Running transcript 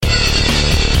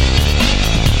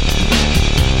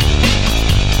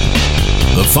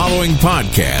following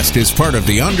podcast is part of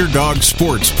the Underdog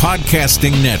Sports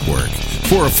Podcasting Network.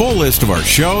 For a full list of our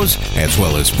shows, as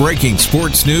well as breaking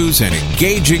sports news and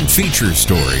engaging feature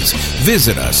stories,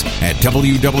 visit us at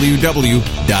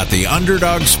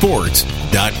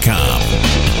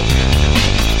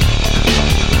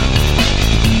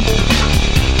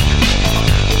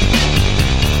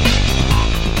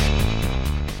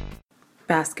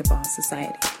Basketball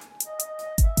Society.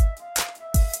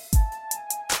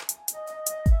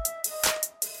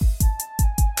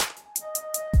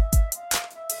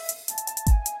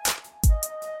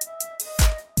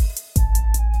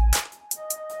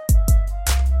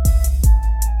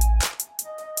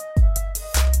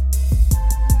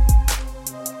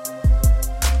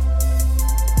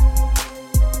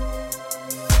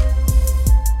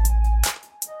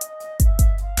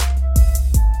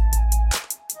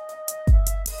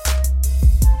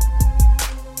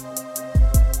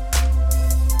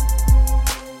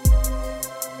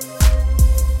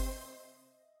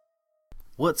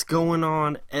 What's going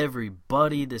on,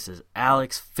 everybody? This is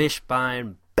Alex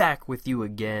Fishbein back with you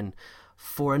again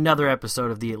for another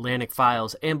episode of the Atlantic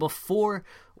Files. And before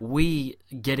we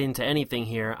get into anything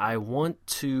here, I want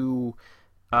to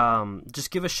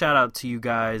just give a shout out to you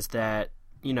guys that,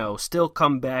 still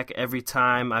come back every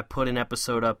time I put an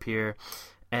episode up here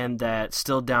and that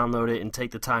still download it and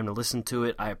take the time to listen to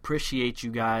it. I appreciate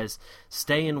you guys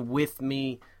staying with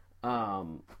me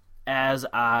as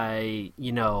I,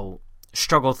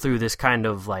 struggle through this kind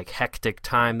of hectic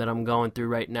time that I'm going through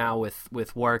right now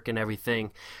with work and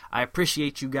everything. I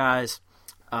appreciate you guys.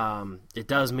 It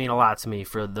does mean a lot to me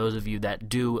for those of you that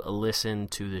do listen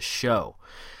to the show.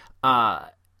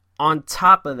 On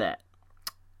top of that,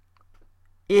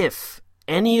 if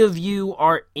any of you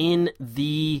are in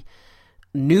the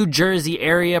New Jersey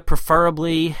area,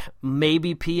 preferably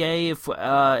maybe PA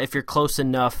if you're close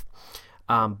enough,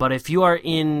 but if you are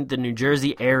in the New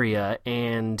Jersey area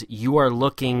and you are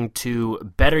looking to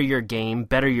better your game,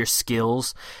 better your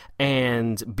skills,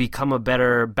 and become a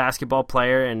better basketball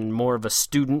player and more of a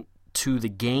student to the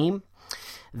game,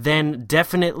 then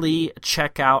definitely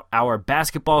check out our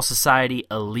Basketball Society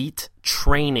Elite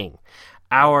Training.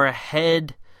 Our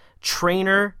head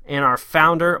trainer and our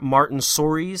founder, Martin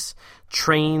Sories,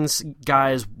 trains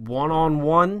guys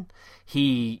one-on-one.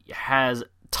 He has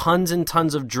tons and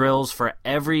tons of drills for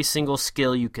every single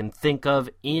skill you can think of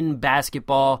in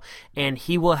basketball, and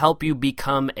he will help you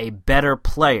become a better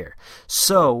player.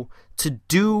 So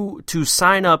to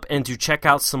sign up and to check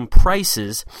out some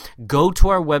prices, go to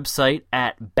our website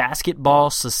at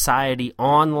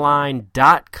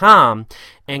basketballsocietyonline.com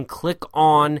and click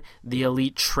on the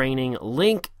Elite Training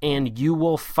link, and you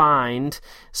will find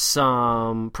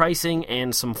some pricing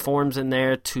and some forms in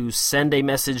there to send a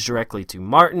message directly to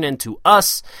Martin and to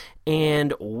us,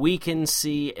 and we can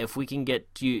see if we can get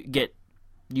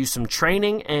you some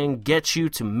training and get you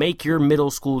to make your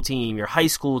middle school team, your high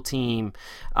school team,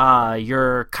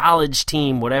 your college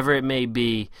team, whatever it may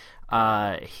be.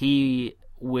 He's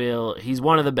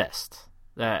one of the best.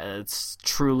 It's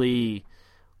truly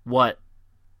what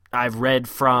I've read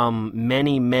from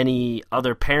many, many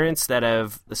other parents that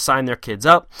have signed their kids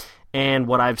up, and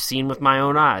what I've seen with my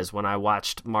own eyes when I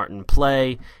watched Martin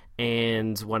play.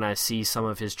 And when I see some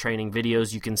of his training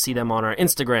videos, you can see them on our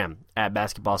Instagram at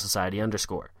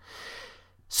 @basketballsociety_.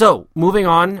 So, moving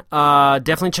on,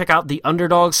 definitely check out the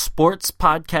Underdog Sports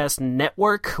Podcast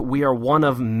Network. We are one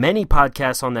of many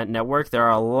podcasts on that network. There are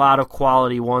a lot of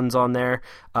quality ones on there.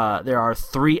 There are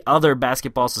 3 other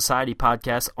Basketball Society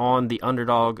podcasts on the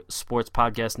Underdog Sports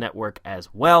Podcast Network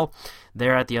as well.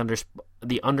 They're at the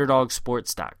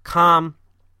underdogsports.com.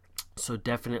 So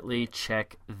definitely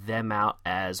check them out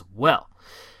as well.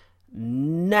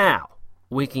 Now,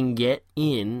 we can get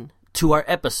into our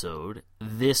episode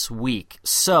this week.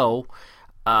 So,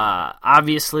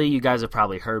 obviously, you guys have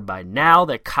probably heard by now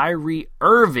that Kyrie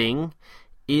Irving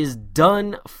is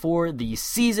done for the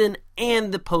season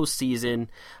and the postseason.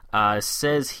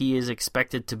 Says he is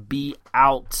expected to be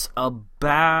out about...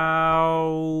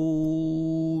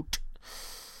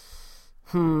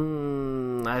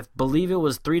 I believe it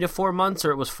was 3 to 4 months,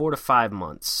 or it was 4 to 5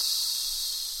 months.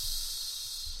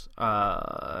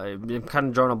 I'm kind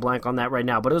of drawing a blank on that right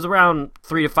now, but it was around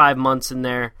 3 to 5 months in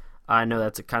there. I know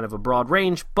that's a kind of a broad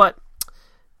range, but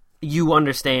you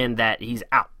understand that he's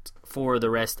out for the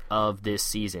rest of this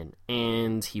season,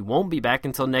 and he won't be back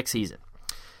until next season.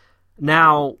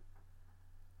 Now,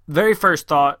 very first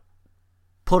thought,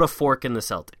 put a fork in the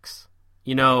Celtics.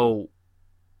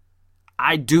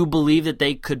 I do believe that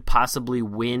they could possibly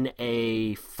win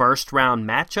a first-round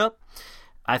matchup.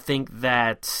 I think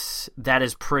that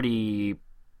is pretty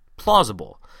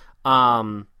plausible.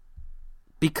 Because,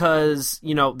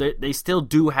 they still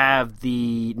do have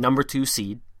the number 2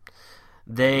 seed.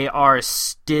 They are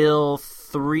still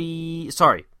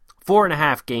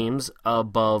 4.5 games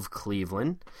above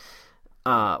Cleveland,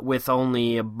 with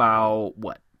only about,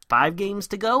 5 games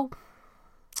to go?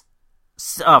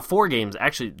 4 games.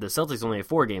 Actually, the Celtics only have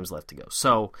 4 games left to go.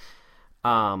 So,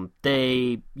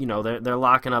 they're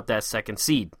locking up that second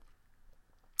seed.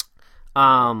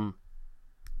 And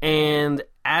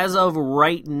as of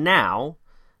right now,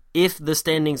 if the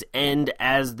standings end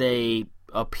as they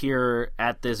appear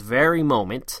at this very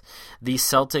moment, the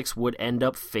Celtics would end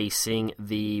up facing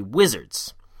the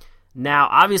Wizards. Now,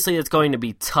 obviously, it's going to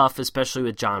be tough, especially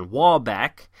with John Wall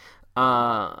back,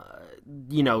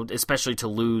 especially to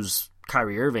lose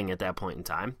Kyrie Irving at that point in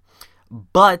time.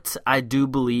 But I do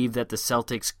believe that the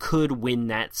Celtics could win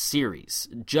that series,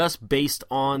 just based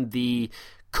on the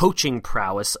coaching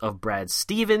prowess of Brad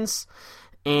Stevens,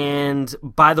 and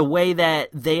by the way that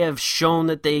they have shown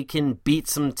that they can beat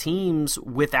some teams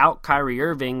without Kyrie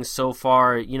Irving so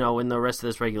far, in the rest of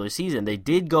this regular season. They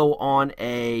did go on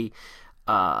a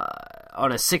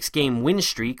 6-game win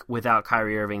streak without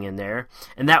Kyrie Irving in there,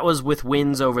 and that was with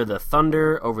wins over the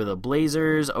Thunder, over the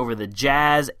Blazers, over the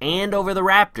Jazz, and over the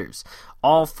Raptors.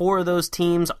 All 4 of those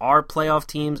teams are playoff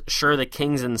teams. Sure, the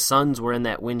Kings and Suns were in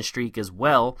that win streak as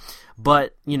well,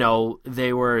 but,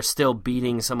 they were still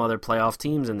beating some other playoff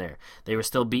teams in there. They were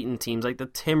still beating teams like the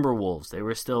Timberwolves. They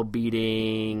were still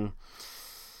beating...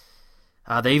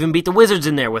 they even beat the Wizards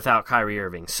in there without Kyrie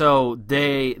Irving. So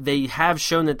they have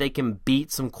shown that they can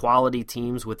beat some quality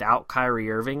teams without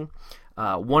Kyrie Irving.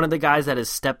 One of the guys that has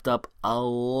stepped up a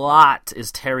lot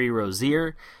is Terry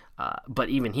Rozier. But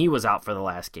even he was out for the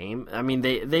last game. I mean,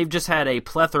 they've just had a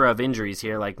plethora of injuries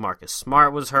here, like Marcus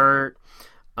Smart was hurt.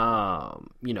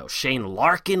 Shane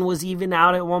Larkin was even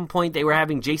out at one point. They were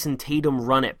having Jason Tatum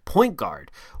run at point guard,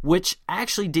 which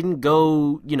actually didn't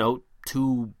go,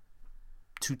 too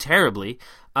terribly.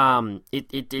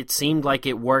 It seemed like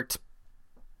it worked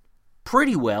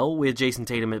pretty well with Jason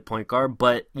Tatum at point guard,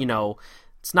 but,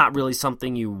 it's not really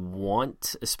something you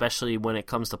want, especially when it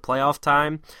comes to playoff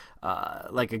time.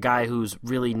 Like a guy who's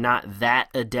really not that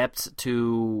adept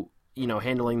to,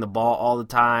 handling the ball all the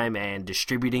time and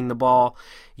distributing the ball.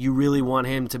 You really want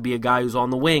him to be a guy who's on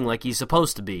the wing like he's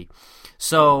supposed to be.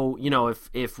 So,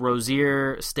 if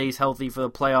Rozier stays healthy for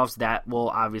the playoffs, that will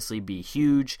obviously be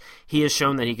huge. He has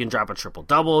shown that he can drop a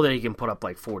triple-double, that he can put up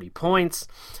like 40 points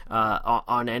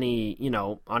on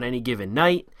any given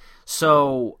night.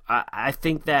 So I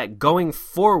think that going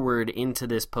forward into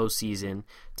this postseason,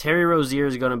 Terry Rozier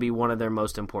is going to be one of their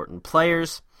most important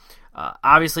players.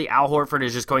 Obviously, Al Horford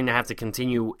is just going to have to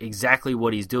continue exactly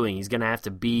what he's doing. He's going to have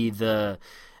to be the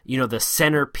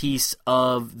centerpiece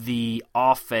of the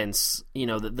offense,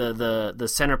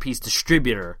 the centerpiece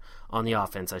distributor on the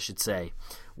offense, I should say,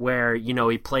 where,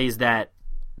 he plays that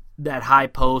high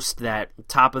post, that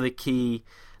top of the key,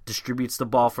 distributes the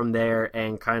ball from there,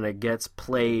 and kind of gets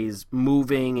plays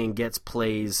moving and gets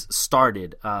plays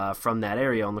started from that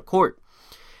area on the court.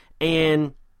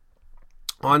 And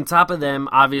on top of them,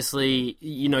 obviously,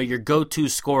 your go-to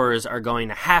scorers are going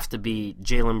to have to be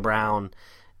Jaylen Brown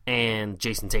and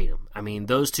Jason Tatum. I mean,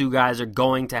 those two guys are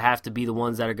going to have to be the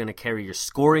ones that are going to carry your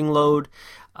scoring load.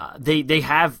 They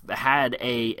have had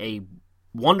a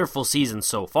wonderful season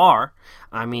so far.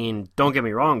 I mean, don't get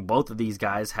me wrong, both of these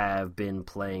guys have been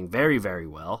playing very, very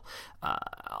well.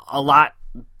 A lot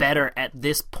better at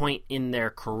this point in their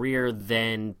career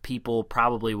than people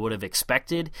probably would have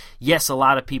expected. Yes, a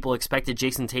lot of people expected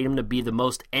Jason Tatum to be the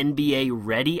most NBA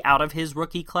ready out of his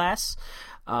rookie class.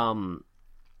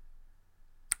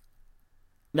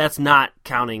 That's not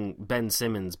counting Ben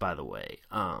Simmons, by the way,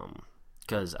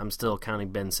 because I'm still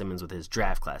counting Ben Simmons with his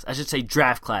draft class. I should say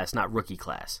draft class, not rookie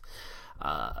class.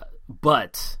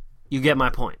 But you get my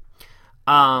point.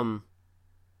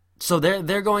 So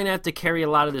they're going to have to carry a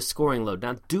lot of the scoring load.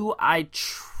 Now, do I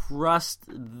trust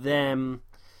them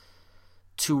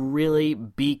to really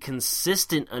be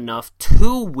consistent enough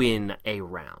to win a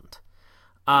round?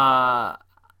 I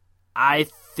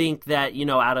think that,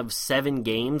 out of 7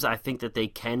 games, I think that they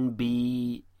can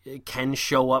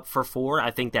show up for 4.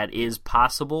 I think that is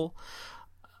possible.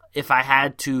 If I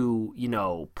had to,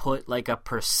 put like a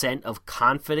percent of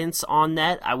confidence on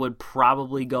that, I would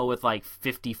probably go with like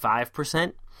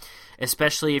 55%,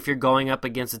 especially if you're going up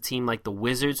against a team like the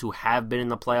Wizards, who have been in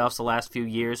the playoffs the last few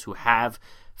years, who have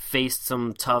faced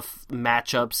some tough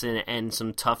matchups and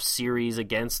some tough series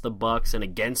against the Bucks and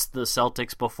against the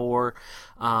Celtics before.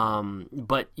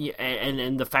 But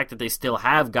the fact that they still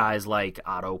have guys like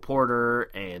Otto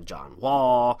Porter and John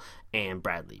Wall and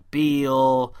Bradley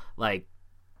Beal, like,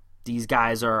 these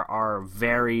guys are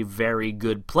very, very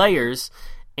good players,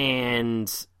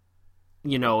 and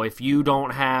if you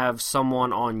don't have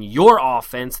someone on your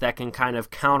offense that can kind of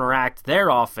counteract their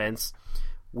offense,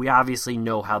 we obviously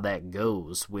know how that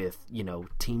goes with,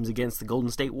 teams against the Golden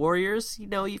State Warriors.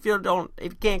 If you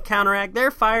can't counteract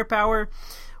their firepower,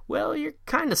 well, you're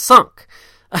kind of sunk.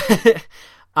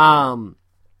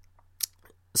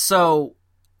 So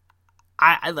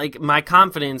I like my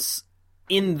confidence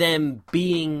in them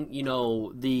being,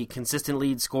 the consistent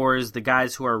lead scorers, the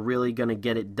guys who are really going to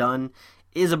get it done,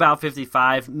 is about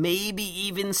 55, maybe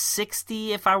even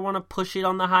 60 if I want to push it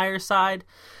on the higher side.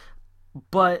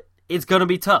 But it's going to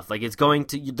be tough. Like,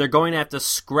 they're going to have to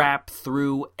scrap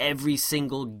through every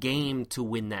single game to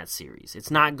win that series.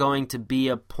 It's not going to be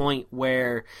a point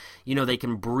where, they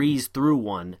can breeze through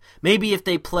one. Maybe if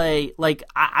they play, like,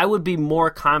 I would be more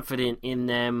confident in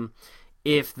them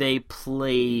if they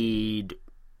played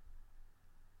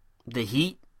the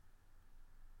Heat.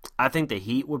 I think the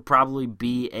Heat would probably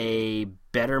be a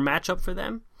better matchup for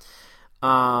them.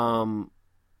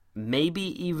 Maybe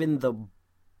even the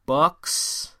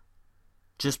Bucks,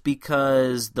 just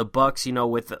because the Bucks,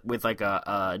 with like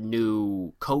a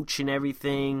new coach and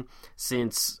everything,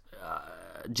 since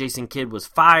Jason Kidd was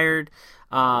fired,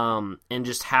 and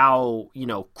just how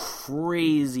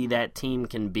crazy that team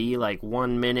can be. Like,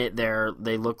 1 minute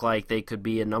they look like they could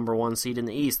be a number 1 seed in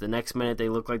the East. The next minute they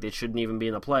look like they shouldn't even be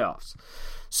in the playoffs.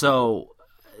 So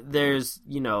there's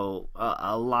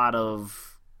a lot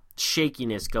of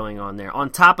shakiness going on there. On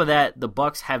top of that, the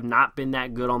Bucks have not been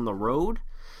that good on the road,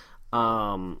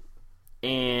 and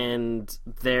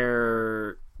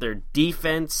their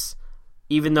defense,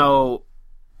 even though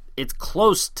it's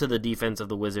close to the defense of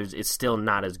the Wizards, it's still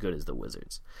not as good as the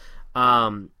Wizards.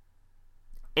 And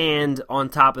on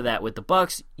top of that, with the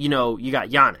Bucks, you got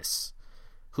Giannis,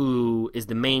 who is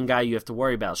the main guy you have to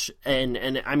worry about.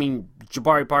 And I mean,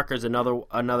 Jabari Parker is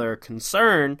another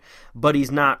concern, but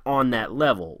he's not on that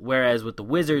level. Whereas with the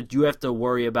Wizards, you have to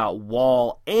worry about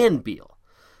Wall and Beal.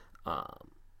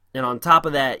 And on top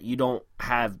of that, you don't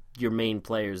have your main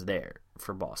players there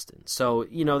for Boston. So,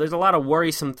 there's a lot of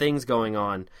worrisome things going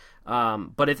on.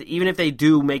 But even if they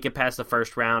do make it past the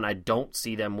first round, I don't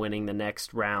see them winning the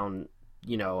next round,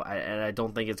 and I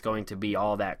don't think it's going to be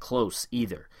all that close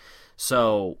either.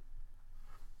 So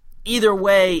either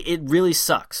way, it really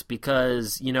sucks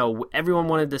because, everyone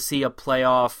wanted to see a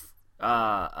playoff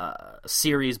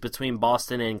series between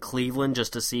Boston and Cleveland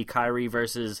just to see Kyrie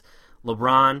versus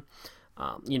LeBron.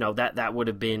 That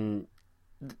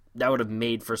would have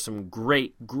made for some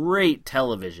great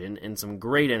television and some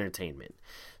great entertainment.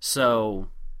 So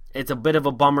it's a bit of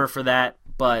a bummer for that,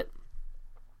 but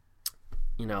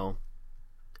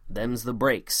them's the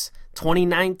breaks.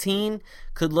 2019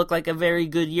 could look like a very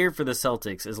good year for the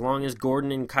Celtics as long as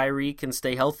Gordon and Kyrie can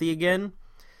stay healthy again.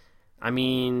 I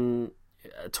mean,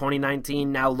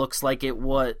 2019 now looks like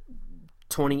what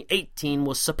 2018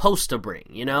 was supposed to bring,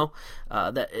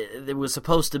 that it was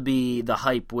supposed to be the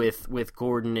hype with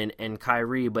Gordon and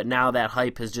Kyrie, but now that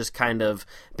hype has just kind of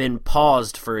been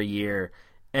paused for a year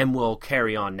and will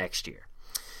carry on next year.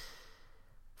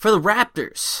 For the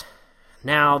Raptors,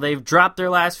 now they've dropped their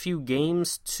last few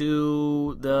games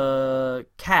to the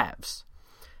Cavs.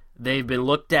 They've been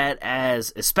looked at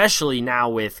as, especially now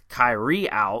with Kyrie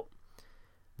out,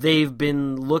 they've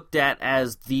been looked at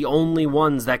as the only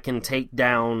ones that can take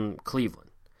down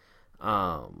Cleveland.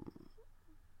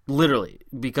 Literally,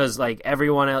 because like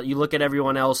everyone else, you look at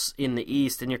everyone else in the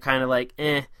East and you're kind of like,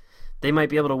 they might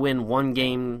be able to win 1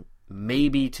 game,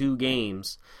 maybe 2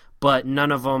 games, but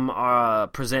none of them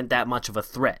present that much of a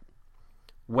threat.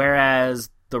 Whereas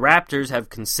the Raptors have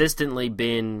consistently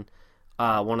been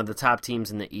one of the top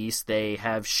teams in the East. They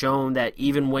have shown that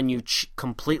even when you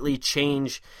completely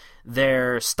change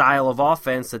their style of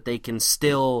offense, that they can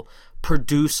still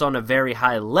produce on a very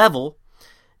high level.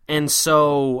 And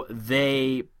so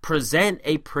they present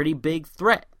a pretty big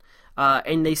threat.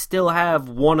 And they still have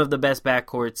one of the best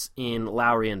backcourts in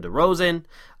Lowry and DeRozan.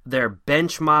 Their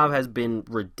bench mob has been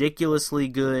ridiculously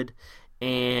good.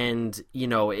 And,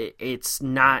 it's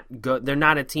not good. They're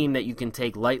not a team that you can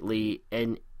take lightly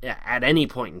and at any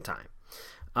point in time.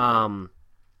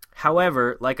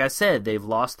 However, like I said, they've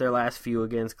lost their last few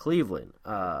against Cleveland.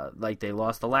 They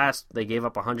gave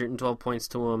up 112 points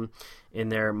to them in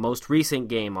their most recent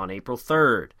game on April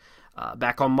 3rd.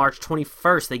 Back on March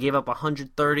 21st, they gave up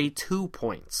 132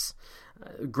 points.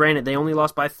 Granted, they only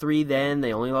lost by 3 then.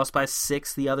 They only lost by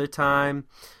 6 the other time.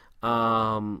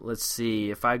 Let's see.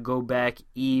 If I go back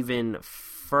even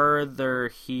further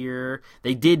here,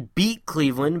 they did beat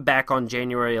Cleveland back on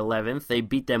January 11th. They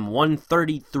beat them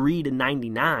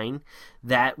 133-99.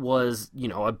 That was,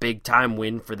 a big-time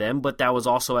win for them, but that was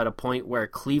also at a point where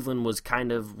Cleveland was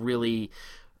kind of really,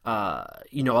 a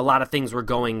lot of things were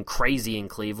going crazy in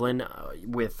Cleveland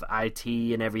with IT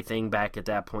and everything back at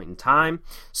that point in time.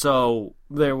 So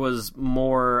there was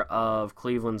more of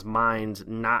Cleveland's mind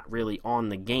not really on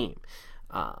the game.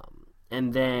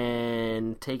 And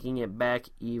then taking it back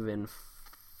even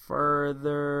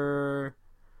further,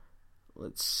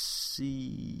 let's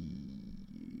see.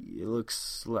 It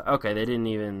looks like, okay, they didn't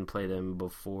even play them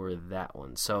before that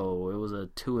one. So it was a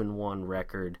 2-1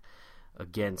 record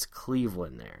against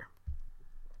Cleveland there.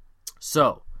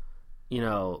 So,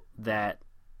 that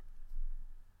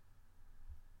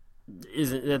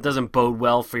doesn't bode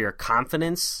well for your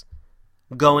confidence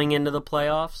going into the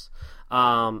playoffs.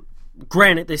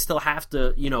 Granted, they still have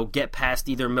to, get past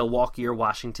either Milwaukee or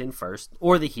Washington first,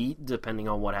 or the Heat, depending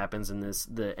on what happens in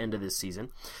the end of this season.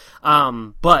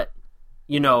 But,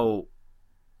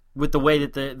 with the way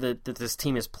that this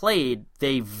team is played,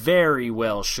 they very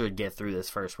well should get through this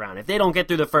first round. If they don't get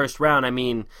through the first round, I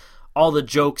mean, all the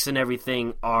jokes and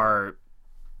everything are,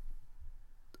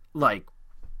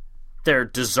 they're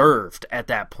deserved at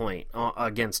that point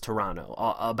against Toronto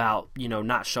about,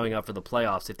 not showing up for the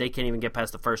playoffs. If they can't even get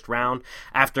past the first round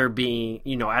after being,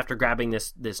 after grabbing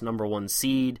this number one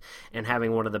seed and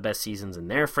having one of the best seasons in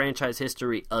their franchise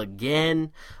history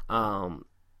again,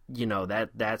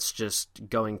 that's just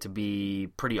going to be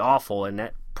pretty awful, and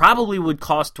that probably would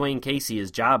cost Dwayne Casey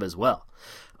his job as well.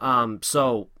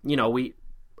 So, we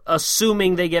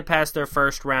assuming they get past their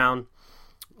first round,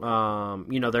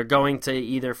 they're going to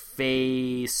either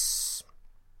face,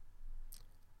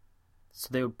 so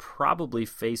they would probably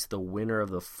face the winner of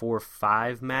the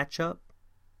 4-5 matchup.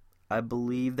 I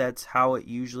believe that's how it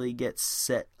usually gets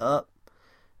set up.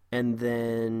 And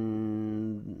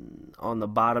then on the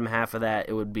bottom half of that,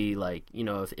 it would be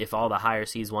if all the higher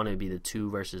seeds won, it would be the 2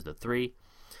 versus the 3.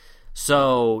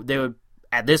 So they would,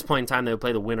 at this point in time, they would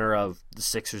play the winner of the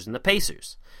Sixers and the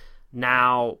Pacers.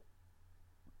 Now,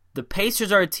 the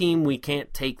Pacers are a team we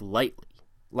can't take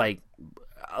lightly.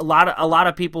 A lot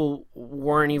of people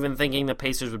weren't even thinking the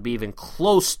Pacers would be even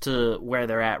close to where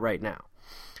they're at right now.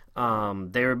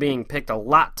 They were being picked a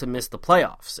lot to miss the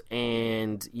playoffs,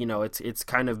 and it's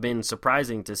kind of been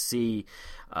surprising to see.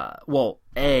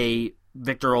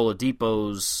 Victor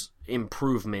Oladipo's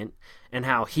improvement and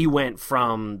how he went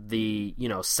from the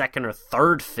second or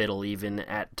third fiddle even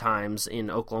at times in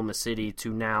Oklahoma City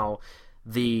to now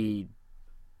the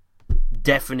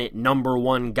definite number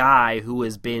one guy who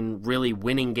has been really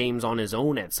winning games on his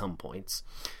own at some points.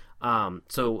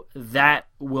 So that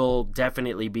will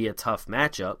definitely be a tough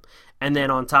matchup. And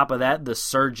then on top of that, the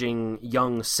surging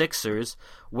young Sixers,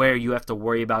 where you have to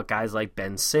worry about guys like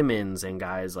Ben Simmons and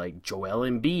guys like Joel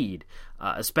Embiid,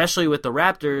 especially with the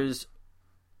Raptors.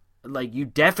 You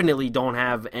definitely don't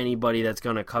have anybody that's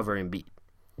going to cover Embiid.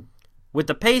 With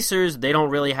the Pacers, they don't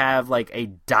really have a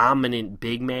dominant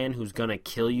big man who's going to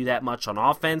kill you that much on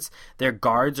offense. Their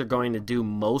guards are going to do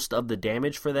most of the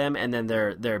damage for them, and then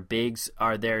their bigs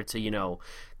are there to,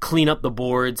 clean up the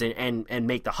boards and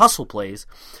make the hustle plays.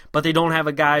 But they don't have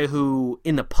a guy who,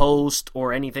 in the post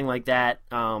or anything like that,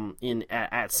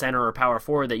 at center or power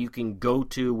forward that you can go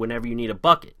to whenever you need a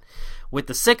bucket. With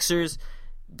the Sixers,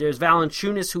 there's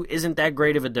Valanciunas, who isn't that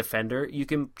great of a defender. You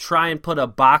can try and put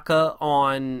Ibaka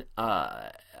on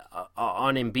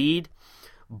Embiid,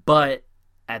 but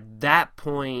at that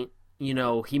point,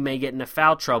 he may get into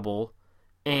foul trouble,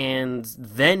 and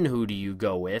then who do you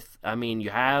go with? I mean,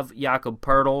 you have Jakob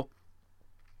Poeltl,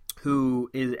 who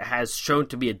has shown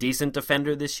to be a decent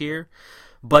defender this year,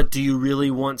 but do you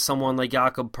really want someone like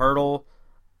Jakob Poeltl,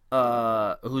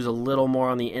 who's a little more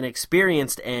on the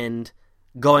inexperienced end,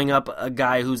 going up a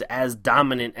guy who's as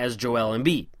dominant as Joel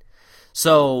Embiid?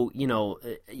 So,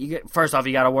 first off,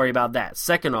 you got to worry about that.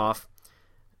 Second off,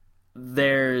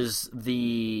 there's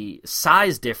the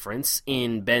size difference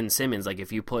in Ben Simmons.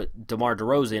 If you put DeMar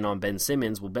DeRozan on Ben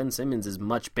Simmons, well, Ben Simmons is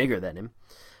much bigger than him.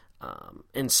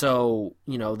 And so,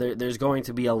 there's going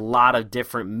to be a lot of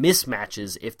different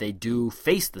mismatches if they do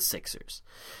face the Sixers.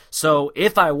 So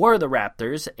if I were the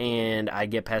Raptors and I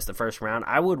get past the first round,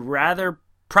 I would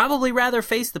probably rather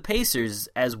face the Pacers,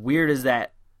 as weird as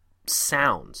that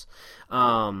sounds.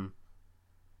 But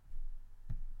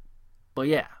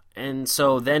yeah, and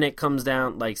so then it comes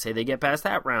down, say they get past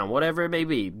that round, whatever it may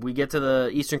be. We get to the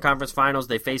Eastern Conference Finals,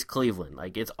 they face Cleveland.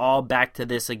 It's all back to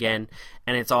this again,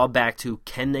 and it's all back to,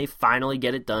 can they finally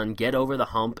get it done, get over the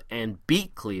hump, and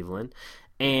beat Cleveland,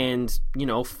 and,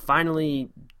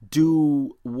 finally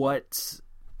do what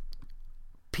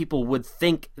people would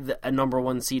think that a number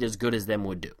one seed as good as them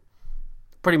would do.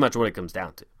 Pretty much what it comes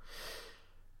down to.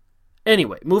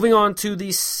 Anyway, moving on to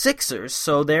the Sixers.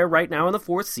 So they're right now in the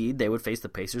 4th seed. They would face the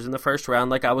Pacers in the first round,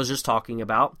 like I was just talking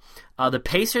about. The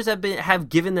Pacers have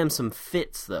given them some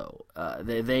fits, though.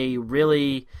 They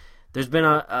really, there's been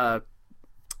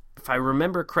if I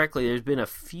remember correctly, there's been a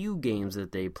few games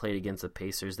that they played against the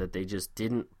Pacers that they just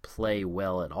didn't play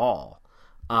well at all.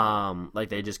 Like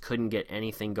they just couldn't get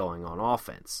anything going on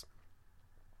offense.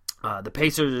 The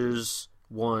Pacers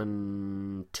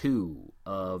won 2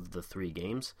 of the 3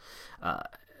 games.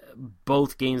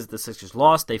 Both games that the Sixers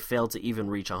lost, they failed to even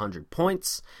reach 100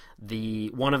 points.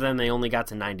 One of them, they only got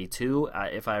to 92.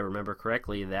 If I remember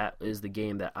correctly, that is the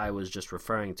game that I was just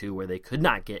referring to where they could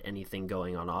not get anything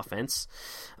going on offense.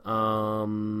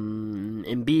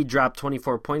 Embiid dropped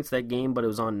 24 points that game, but it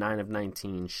was on 9 of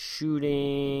 19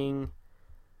 shooting.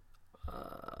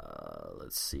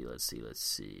 Let's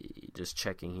see. Just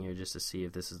checking here just to see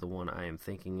if this is the one I am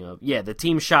thinking of. Yeah, the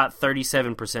team shot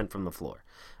 37% from the floor.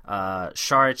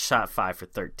 Saric shot 5 for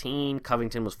 13.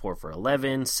 Covington was 4 for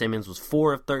 11. Simmons was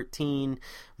 4 of 13.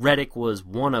 Redick was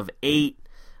 1 of 8.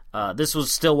 This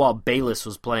was still while Bayless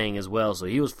was playing as well, so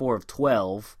he was 4 of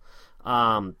 12.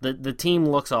 The team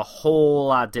looks a whole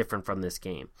lot different from this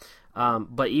game.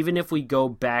 But even if we go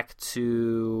back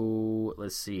to,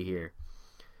 let's see here.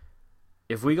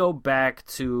 If we go back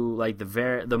to like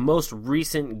the most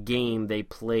recent game they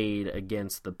played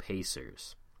against the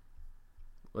Pacers,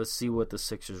 let's see what the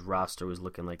Sixers roster was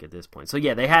looking like at this point. So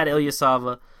yeah, they had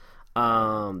Ilyasova,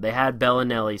 they had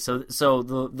Bellinelli. So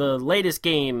the latest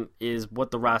game is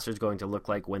what the roster is going to look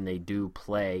like when they do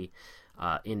play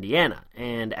Indiana.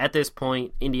 And at this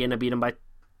point, Indiana beat them by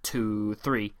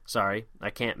 3. Sorry, I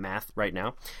can't math right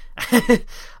now.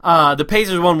 The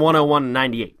Pacers won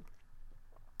 101-98.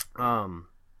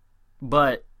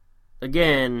 But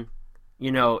again,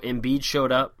 Embiid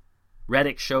showed up,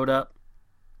 Redick showed up,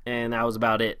 and that was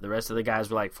about it. The rest of the guys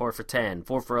were like 4 for 10,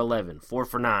 4 for 11, 4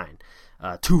 for 9,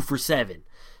 2 for 7.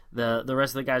 The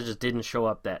rest of the guys just didn't show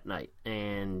up that night.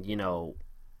 And,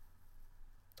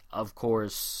 of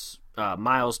course,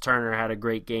 Miles Turner had a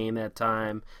great game that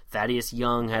time. Thaddeus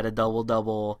Young had a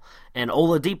double-double. And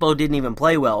Oladipo didn't even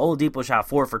play well. Oladipo shot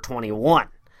 4 for 21.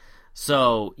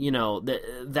 So,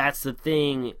 that's the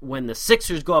thing. When the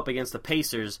Sixers go up against the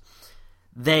Pacers,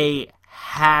 they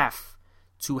have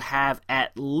to have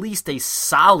at least a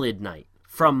solid night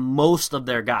from most of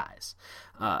their guys.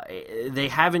 They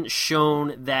haven't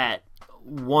shown that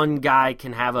one guy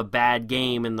can have a bad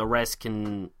game and the rest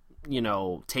can,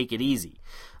 take it easy.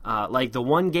 Like the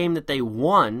one game that they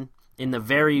won in the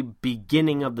very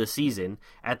beginning of the season,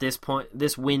 at this point,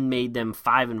 this win made them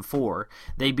 5-4.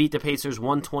 They beat the Pacers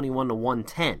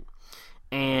 121-110.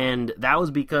 And that was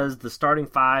because the starting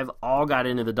 5 all got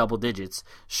into the double digits.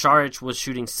 Saric was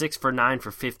shooting 6 for 9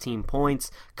 for 15 points.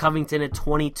 Covington had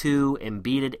 22,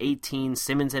 Embiid had 18,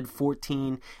 Simmons had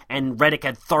 14, and Redick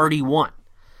had 31.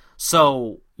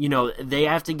 So, they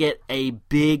have to get a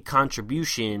big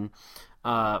contribution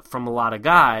from a lot of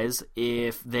guys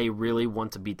if they really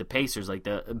want to beat the Pacers. Like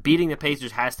beating the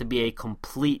Pacers has to be a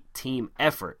complete team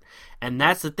effort, and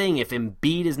that's the thing. If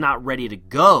Embiid is not ready to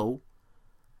go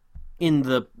in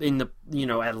the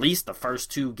at least the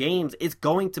first 2 games, it's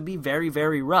going to be very,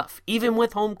 very rough. Even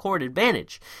with home court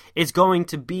advantage, it's going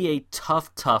to be a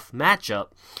tough matchup,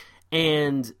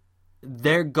 and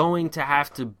they're going to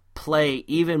have to play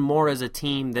even more as a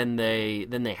team than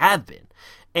they have been.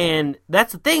 And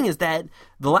that's the thing, is that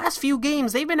the last few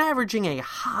games, they've been averaging a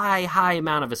high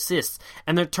amount of assists,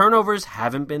 and their turnovers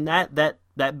haven't been that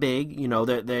big.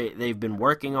 They've been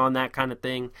working on that kind of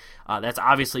thing. That's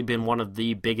obviously been one of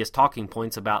the biggest talking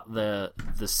points about the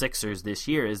Sixers this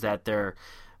year, is that their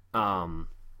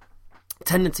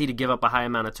tendency to give up a high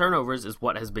amount of turnovers is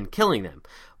what has been killing them.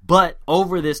 But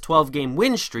over this 12-game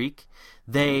win streak,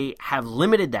 they have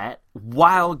limited that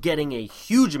while getting a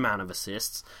huge amount of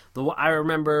assists. I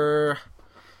remember,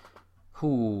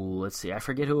 I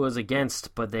forget who it was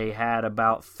against, but they had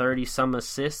about 30-some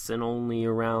assists and only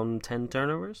around 10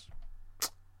 turnovers.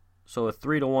 So a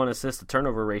 3-to-1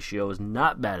 assist-to-turnover ratio is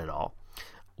not bad at all.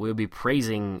 We'll be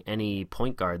praising any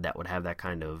point guard that would have that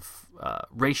kind of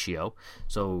ratio.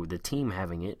 So the team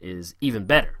having it is even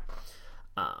better.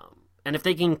 And if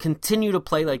they can continue to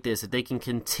play like this, if they can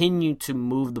continue to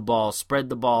move the ball, spread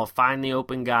the ball, find the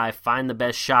open guy, find the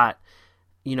best shot,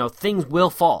 things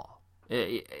will fall.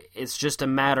 It's just a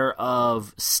matter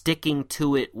of sticking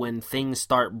to it when things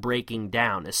start breaking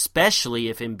down, especially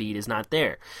if Embiid is not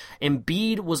there.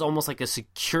 Embiid was almost like a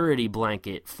security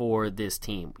blanket for this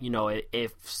team.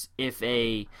 If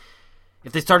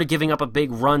If they started giving up a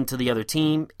big run to the other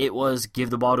team, it was give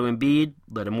the ball to Embiid,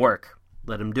 let him work,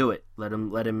 let him do it, let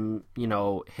him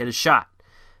hit a shot.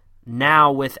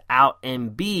 Now without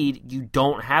Embiid, you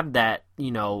don't have that,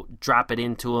 drop it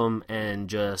into him and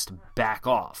just back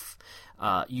off.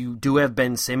 You do have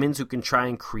Ben Simmons who can try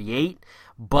and create,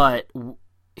 but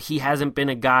he hasn't been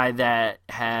a guy that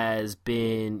has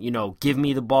been, give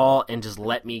me the ball and just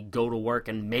let me go to work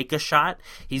and make a shot.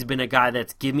 He's been a guy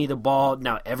that's give me the ball,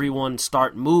 now everyone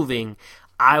start moving,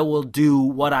 I will do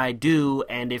what I do,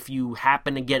 and if you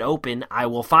happen to get open, I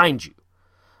will find you.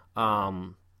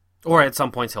 Or at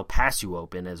some points he'll pass you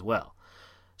open as well.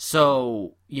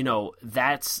 So,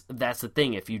 that's the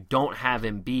thing. If you don't have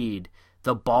Embiid,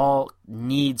 the ball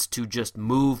needs to just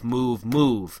move.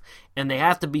 And they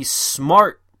have to be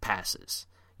smart passes.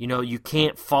 You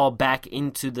can't fall back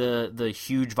into the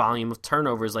huge volume of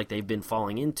turnovers like they've been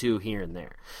falling into here and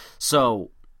there. So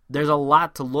there's a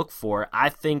lot to look for. I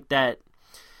think that,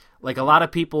 like a lot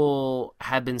of people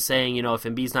have been saying, if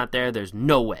Embiid's not there, there's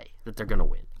no way that they're going to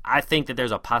win. I think that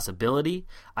there's a possibility.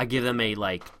 I give them a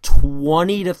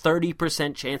 20 to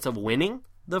 30% chance of winning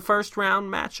the first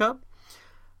round matchup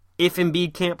if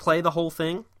Embiid can't play the whole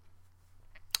thing.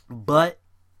 But,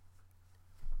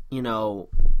 20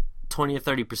 to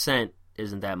 30%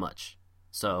 isn't that much.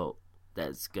 So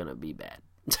that's going to be bad.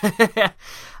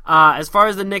 As far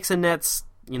as the Knicks and Nets,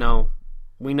 we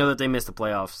know that they missed the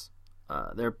playoffs.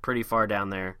 They're pretty far down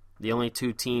there. The only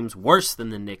two teams worse than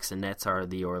the Knicks and Nets are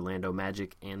the Orlando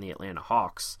Magic and the Atlanta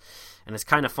Hawks. And it's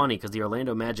kind of funny because the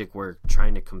Orlando Magic were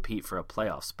trying to compete for a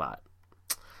playoff spot.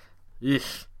 Ugh,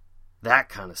 that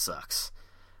kind of sucks.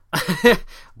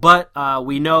 But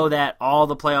we know that all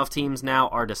the playoff teams now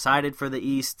are decided for the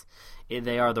East.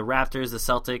 They are the Raptors, the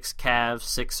Celtics, Cavs,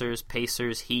 Sixers,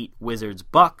 Pacers, Heat, Wizards,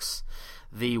 Bucks.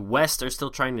 The West are still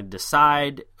trying to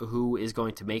decide who is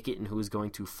going to make it and who is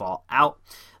going to fall out.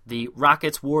 The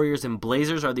Rockets, Warriors, and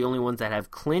Blazers are the only ones that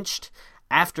have clinched.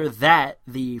 After that,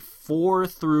 the 4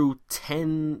 through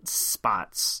 10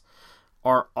 spots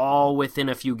are all within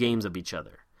a few games of each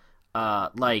other.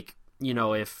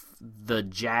 If the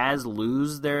Jazz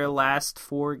lose their last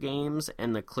 4 games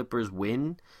and the Clippers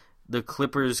win, the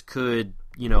Clippers could,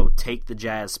 take the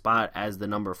Jazz spot as the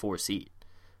number 4 seed.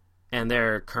 And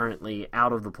they're currently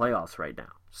out of the playoffs right now.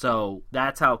 So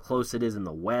that's how close it is in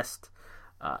the West.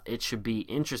 It should be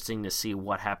interesting to see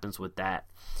what happens with that.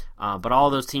 But all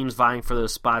those teams vying for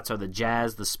those spots are the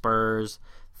Jazz, the Spurs,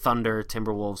 Thunder,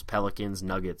 Timberwolves, Pelicans,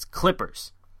 Nuggets,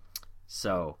 Clippers.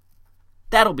 So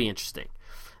that'll be interesting.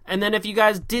 And then if you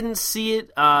guys didn't see it,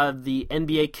 the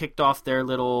NBA kicked off their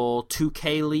little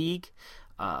 2K league.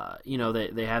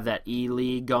 They have that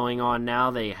E-League going on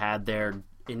now. They had their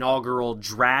inaugural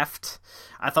draft.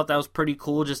 I thought that was pretty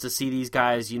cool just to see these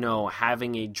guys,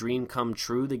 having a dream come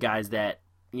true. The guys that,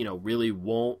 really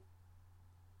won't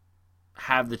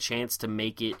have the chance to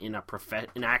make it in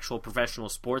an actual professional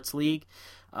sports league.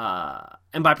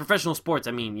 And by professional sports,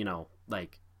 I mean,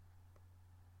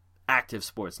 active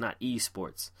sports, not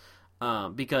esports.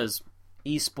 Because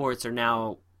esports are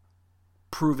now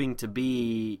proving to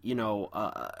be,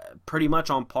 pretty much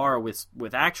on par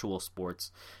with actual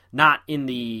sports. Not in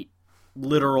the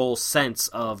literal sense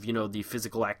of, the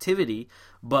physical activity,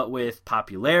 but with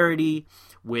popularity,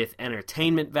 with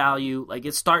entertainment value.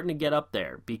 It's starting to get up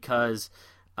there because,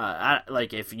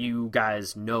 if you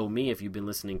guys know me, if you've been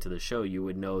listening to the show, you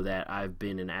would know that I've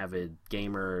been an avid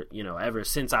gamer, ever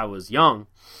since I was young.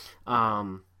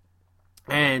 And,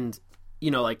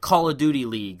 Call of Duty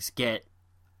leagues get,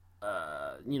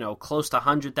 close to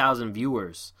 100,000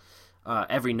 viewers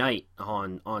every night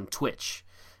on Twitch.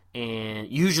 And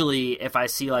usually if I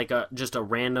see just a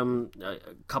random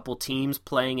couple teams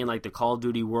playing in the Call of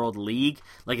Duty World League,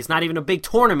 it's not even a big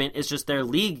tournament, it's just their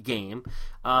league game,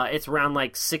 it's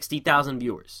around 60,000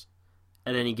 viewers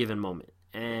at any given moment.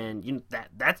 And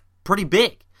that's pretty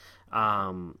big.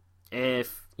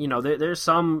 If there's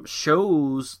some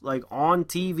shows on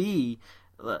TV,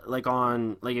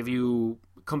 if you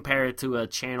compare it to a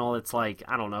channel that's I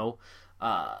don't know,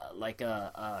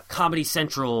 a Comedy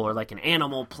Central or an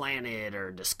Animal Planet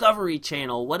or Discovery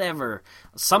Channel, whatever.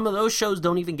 Some of those shows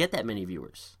don't even get that many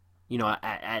viewers,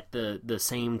 at the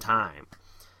same time.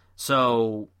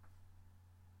 So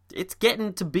it's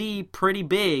getting to be pretty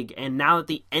big. And now that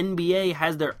the NBA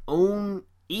has their own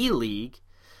E-League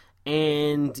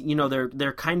and,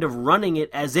 they're kind of running it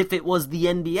as if it was the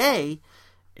NBA,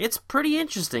 it's pretty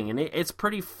interesting, and it's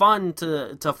pretty fun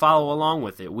to follow along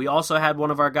with it. We also had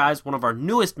one of our guys, one of our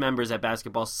newest members at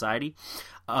Basketball Society,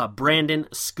 Brandon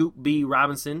Scoop B.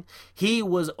 Robinson. He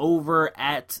was over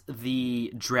at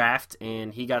the draft,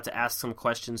 and he got to ask some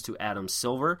questions to Adam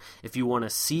Silver. If you want to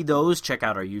see those, check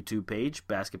out our YouTube page,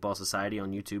 Basketball Society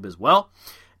on YouTube as well.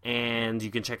 And you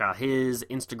can check out his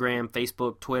Instagram,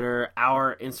 Facebook, Twitter,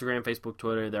 our Instagram, Facebook,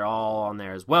 Twitter. They're all on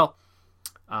there as well.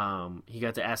 He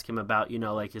got to ask him about,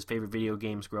 like his favorite video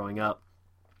games growing up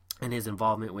and his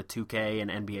involvement with 2K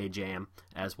and NBA Jam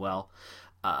as well.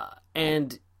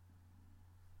 And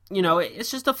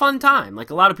it's just a fun time. Like,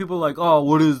 a lot of people are like, oh,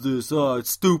 what is this? Oh, it's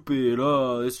stupid.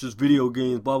 Oh, it's just video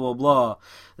games, blah, blah, blah.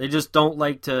 They just don't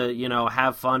like to,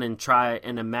 have fun and try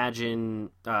and imagine,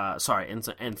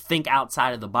 and think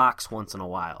outside of the box once in a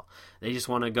while. They just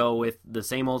want to go with the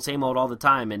same old all the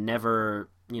time and never,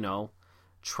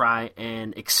 try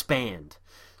and expand.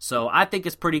 So I think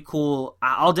it's pretty cool.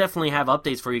 I'll definitely have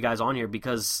updates for you guys on here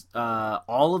because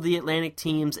all of the Atlantic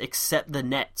teams except the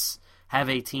Nets have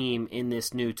a team in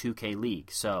this new 2K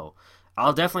league. So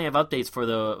I'll definitely have updates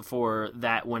for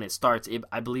that when it starts.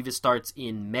 I believe it starts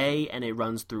in May and it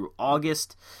runs through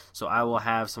August. So I will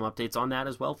have some updates on that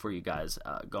as well for you guys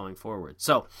going forward.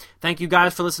 So thank you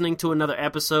guys for listening to another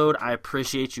episode. I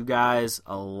appreciate you guys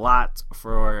a lot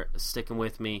for sticking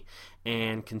with me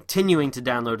and continuing to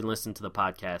download and listen to the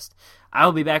podcast. I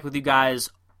will be back with you guys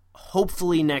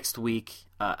hopefully next week.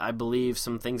 I believe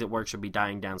some things at work should be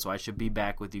dying down, so I should be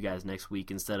back with you guys next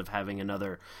week instead of having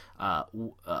another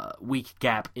week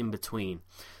gap in between.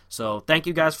 So thank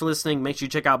you guys for listening. Make sure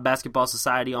you check out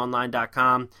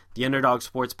BasketballSocietyOnline.com, the Underdog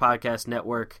Sports Podcast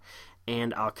Network,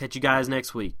 and I'll catch you guys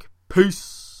next week.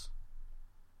 Peace!